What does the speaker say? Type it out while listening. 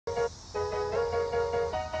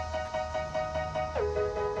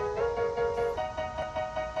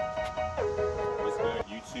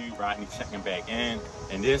Rodney checking back in.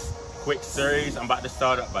 In this quick series, I'm about to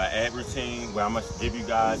start up by ab routine where I'm gonna give you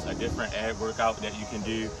guys a different ab workout that you can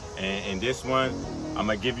do. And in this one, I'm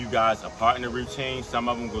gonna give you guys a partner routine. Some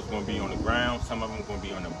of them is gonna be on the ground, some of them are gonna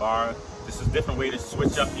be on the bar. This is a different way to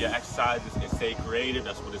switch up your exercises and stay creative.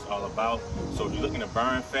 That's what it's all about. So if you're looking to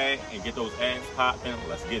burn fat and get those abs popping,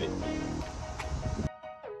 let's get it.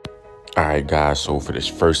 Alright guys, so for this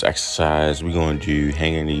first exercise, we're going to do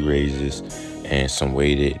hanging knee raises and some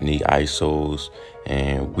weighted knee isos.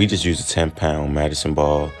 And we just use a 10-pound medicine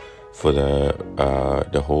ball for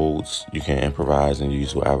the holds. You can improvise and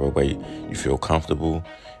use whatever weight you feel comfortable.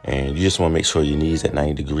 And you just want to make sure your knees at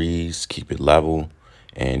 90 degrees, keep it level,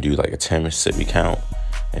 and do like a 10 Mississippi count.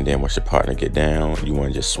 And then once your partner get down, you want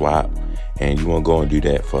to just swap. And you want to go and do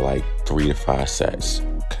that for like 3 to 5 sets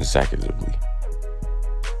consecutively.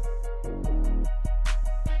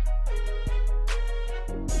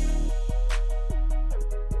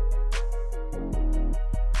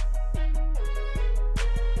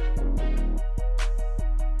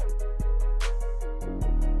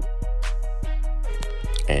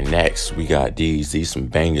 And next, we got these some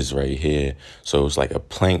bangers right here. So it's like a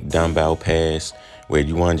plank dumbbell pass where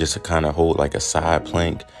you want just to kind of hold like a side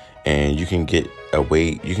plank, and you can get a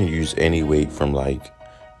weight. You can use any weight from like,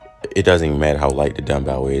 it doesn't even matter how light the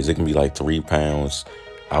dumbbell is. It can be like 3 pounds.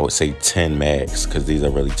 I would say 10 max because these are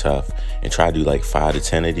really tough. And try to do like 5 to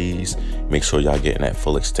 10 of these. Make sure y'all getting that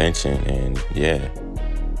full extension, and yeah.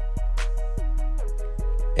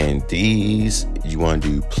 And these, you want to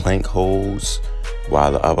do plank holds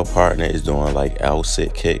while the other partner is doing like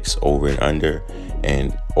L-sit kicks over and under,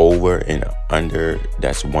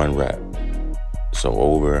 that's 1 rep. So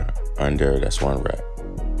over, under, that's 1 rep.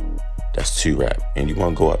 That's 2 rep. And you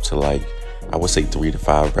want to go up to like, I would say 3 to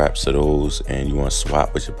 5 reps of those, and you want to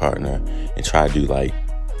swap with your partner and try to do like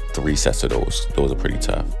 3 sets of those. Those are pretty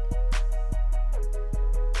tough.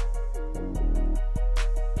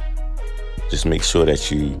 Just make sure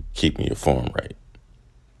that you keeping your form right.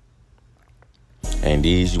 And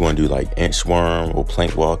these, you want to do like inchworm or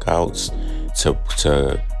plank walkouts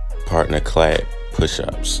to partner clap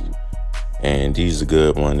push-ups. And these are a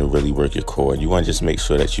good one to really work your core. You want to just make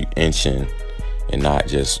sure that you inching and not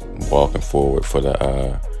just walking forward for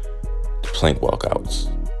the plank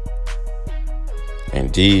walkouts.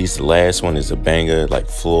 And these, the last one is a banger, like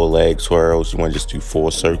floor leg twirls. You want to just do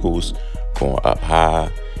 4 circles, going up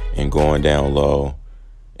high and going down low.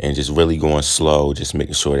 And just really going slow, just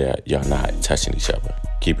making sure that y'all not touching each other.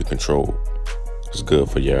 Keep it controlled. It's good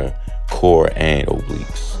for your core and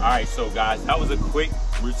obliques. All right, so guys, that was a quick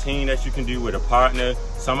routine that you can do with a partner.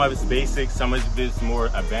 Some of it's basic, some of it's more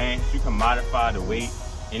advanced. You can modify the weight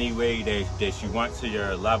any way that you want to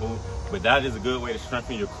your level, but that is a good way to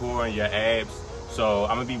strengthen your core and your abs. So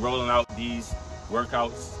I'm gonna be rolling out these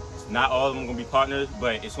workouts. Not all of them are gonna be partners,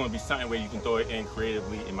 but it's gonna be something where you can throw it in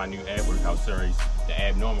creatively in my new ab workout series, the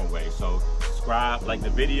abnormal way. So subscribe, like the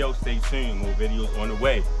video, stay tuned, more videos on the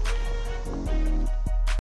way.